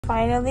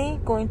finally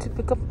going to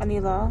pick up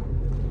Anila.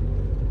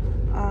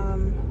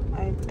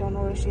 I don't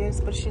know where she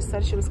is, but she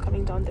said she was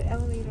coming down the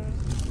elevator.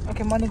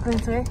 Okay, morning, going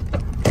to it.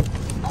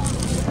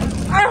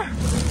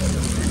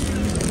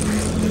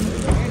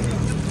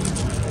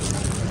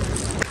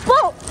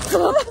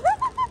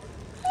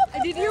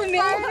 Did you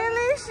mean?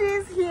 Finally,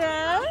 she's here.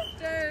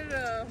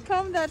 After,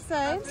 Come that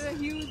side. after a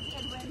huge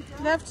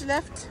adventure.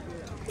 Left.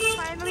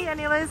 Finally,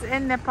 Anila is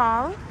in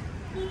Nepal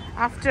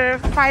after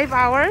 5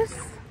 hours.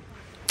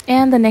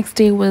 And the next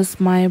day was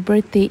my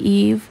birthday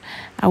eve.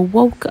 I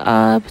woke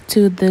up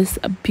to this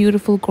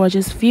beautiful,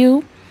 gorgeous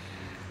view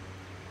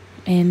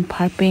in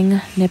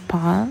Partied,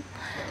 Nepal.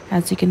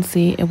 As you can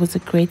see, it was a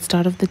great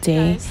start of the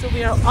day. Guys, so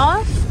we are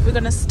off. We're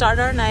gonna start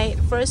our night.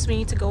 First, we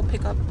need to go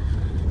pick up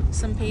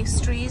some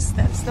pastries.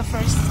 That's the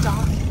first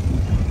stop.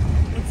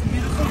 It's a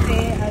beautiful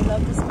day. I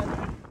love this weather.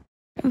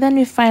 Then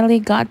we finally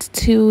got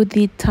to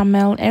the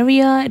Tamil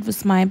area. It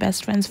was my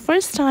best friend's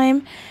first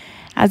time.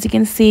 As you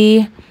can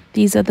see,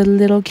 these are the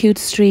little cute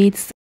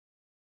streets.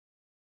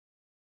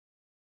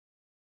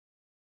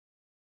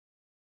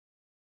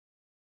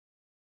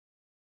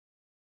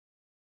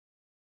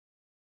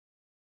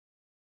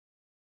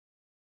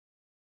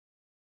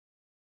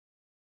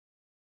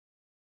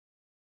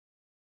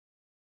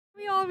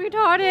 We all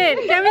retarded.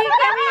 Can we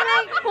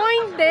like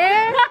point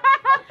there?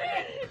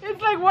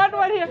 It's like one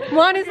here.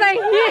 One is like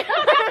here.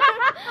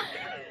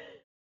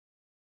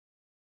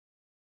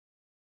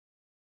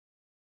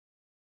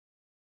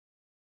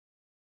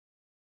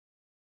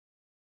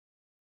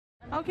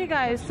 Okay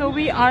guys, so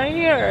we are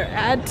here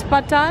at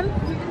Partied.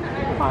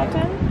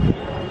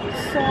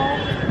 So,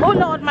 oh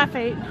Lord, my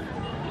feet.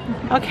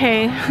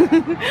 Okay,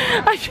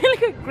 I feel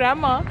like a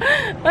grandma.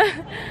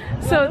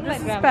 So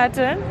this is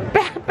Pattern.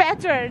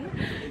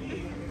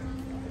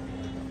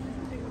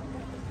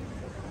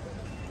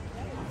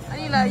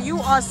 Anila, you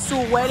are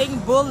sweating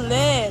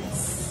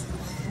bullets.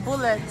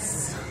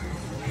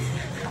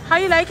 How are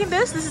you liking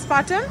this? This is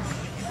Partied.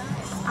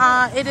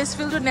 It is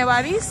filled with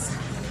Nevaris.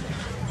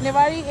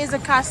 Nevari is a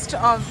caste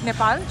of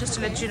Nepal, just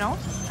to let you know.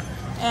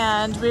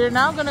 And we're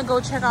now gonna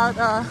go check out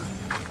a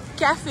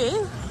cafe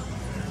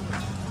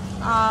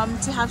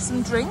to have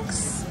some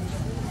drinks.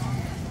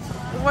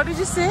 What did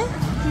you say?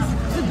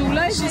 The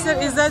doula. She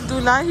said, is that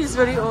Dula? He's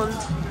very old.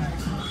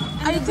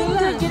 I think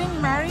they're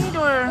getting married,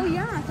 or Oh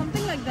yeah,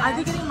 something like that. are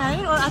they getting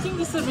married, or I think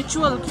it's a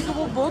ritual because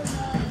वो both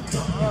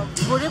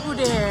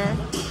बूढ़े हैं.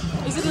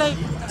 Is it like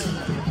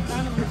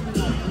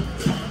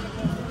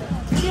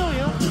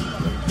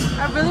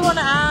I really want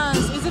to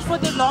ask, is it for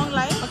their long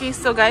life? Okay,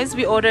 so guys,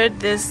 we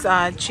ordered this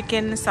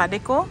chicken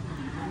sadeko.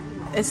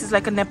 This is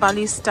like a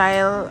Nepali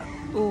style,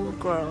 ooh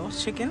girl,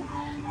 chicken.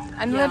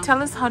 And Yeah.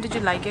 tell us, how did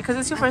you like it? Because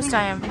it's your first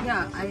time.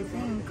 Yeah, I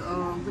think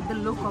with the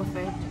look of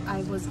it,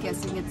 I was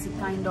guessing it's a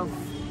kind of,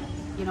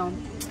 you know,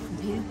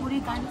 bhelpuri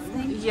kind of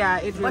thing.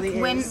 Yeah, it really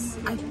But when is.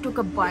 I took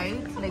a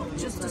bite, like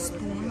just a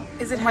spoon,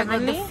 Is it oh my God,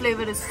 heavenly? the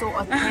flavor is so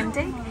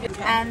authentic,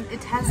 and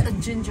it has a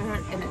ginger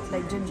in it.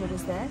 Like ginger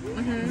is there,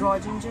 raw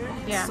ginger.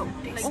 Yeah, So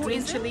tasty. like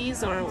green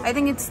chilies or... I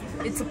think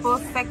it's a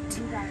perfect.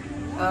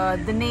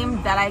 The name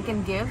that I can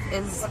give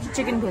is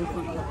chicken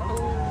bhelpuri.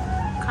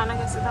 Khana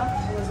kaisa tha?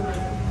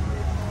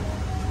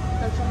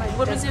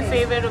 What was your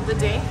favorite of the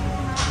day?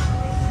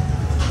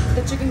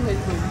 The chicken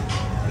bhelpuri.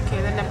 Okay,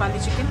 the Nepali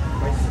chicken.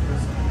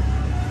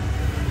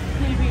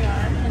 Here we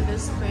are in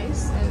this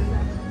place in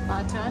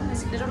Partied.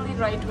 It's literally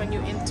right when you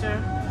enter,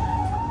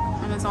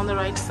 and it's on the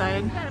right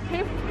side.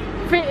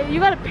 You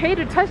gotta pay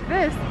to touch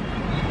this.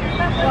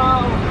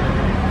 Wow.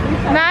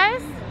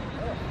 Nice.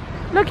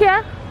 Look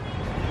here.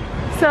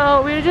 So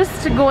we're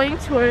just going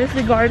towards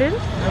the garden.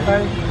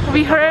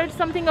 We heard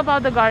something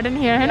about the garden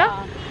here, है ना?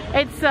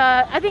 It's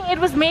I think it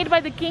was made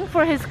by the king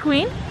for his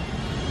queen.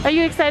 Are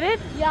you excited?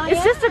 Yeah.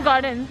 It's just a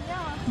garden,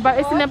 but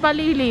it's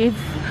Nepali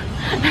leaves.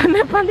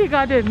 Nepali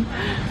garden.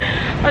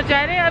 और जा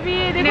रहे हैं अभी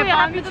देखो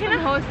यहाँ पीछे ना,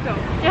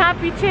 यहाँ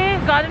पीछे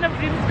गार्डन ऑफ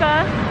ड्रीम्स का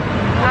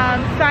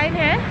साइन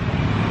है,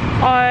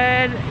 और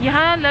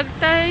यहाँ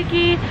लगता है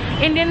कि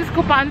इंडियंस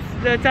को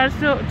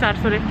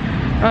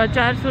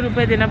 400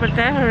 रुपए देना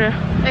पड़ता है, और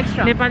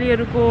Extra.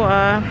 नेपालीहरू को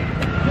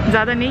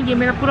ज़्यादा नहीं. ये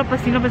मेरा पूरा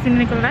पसीना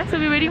निकल रहा है. So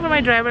we're waiting for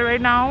my driver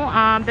right now.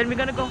 Then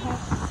we're gonna go home.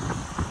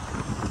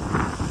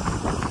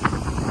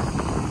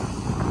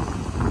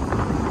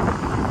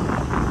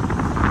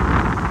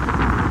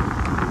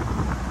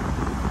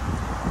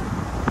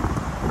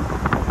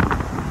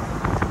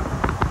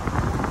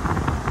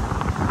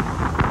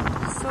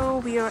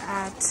 We are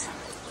at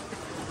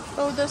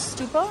the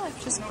stupa. I've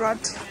just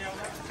brought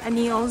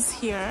Anil's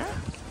here.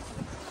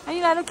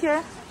 Anil, look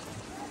here.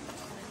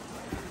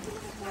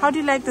 How do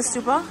you like the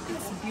stupa?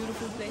 It's a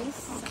beautiful place.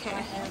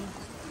 Okay.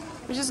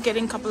 We're just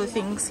getting a couple of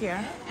things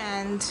here,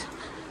 and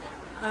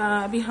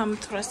अभी हम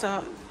थोड़ा सा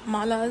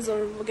malas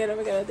और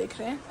वगैरह देख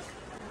रहे हैं.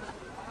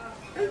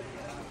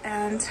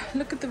 And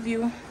look at the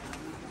view.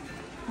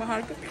 बाहर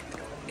पे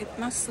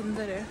इतना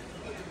सुंदर है.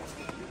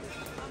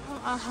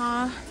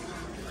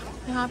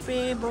 यहाँ पे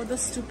बौद्ध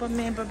स्तूपा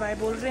में बाय बाय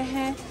बोल रहे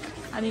हैं.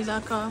 अनिला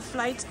का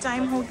फ्लाइट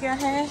टाइम हो गया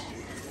है.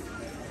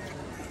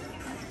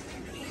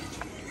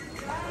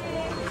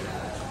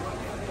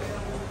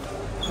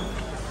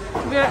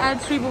 We're at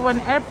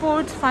Tribhuvan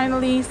Airport,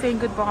 finally saying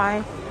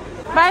goodbye.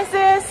 Bye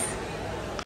sis!